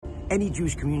Any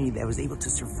Jewish community that was able to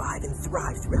survive and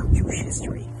thrive throughout Jewish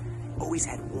history always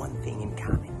had one thing in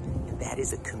common, and that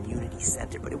is a community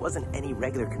center. But it wasn't any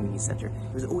regular community center.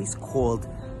 It was always called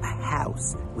a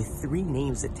house with 3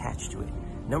 names attached to it.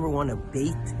 Number 1, a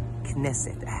Beit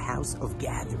Knesset, a house of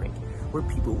gathering, where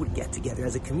people would get together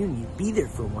as a community, be there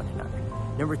for one another.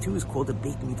 Number 2 is called a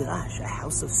Beit Midrash, a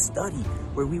house of study,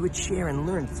 where we would share and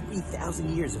learn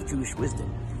 3,000 years of Jewish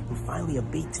wisdom. And finally, a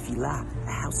Beit Tfilah,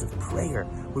 a house of prayer,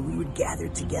 where we would gather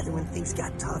together when things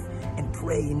got tough and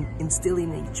pray and instill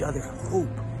in each other hope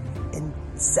and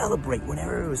celebrate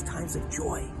whenever it was times of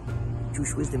joy.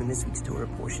 Jewish wisdom in this week's Torah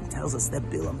portion tells us that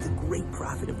Bilam, the great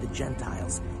prophet of the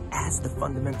Gentiles, asked the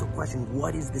fundamental question,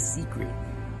 what is the secret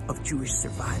of Jewish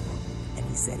survival? And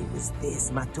he said it was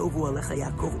this, Matovu Alecha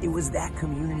Yaakov. It was that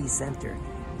community center.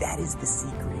 That is the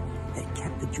secret that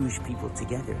kept the Jewish people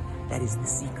together. That is the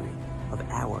secret of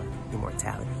our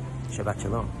immortality. Shabbat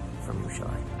Shalom from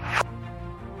Yerushalayim.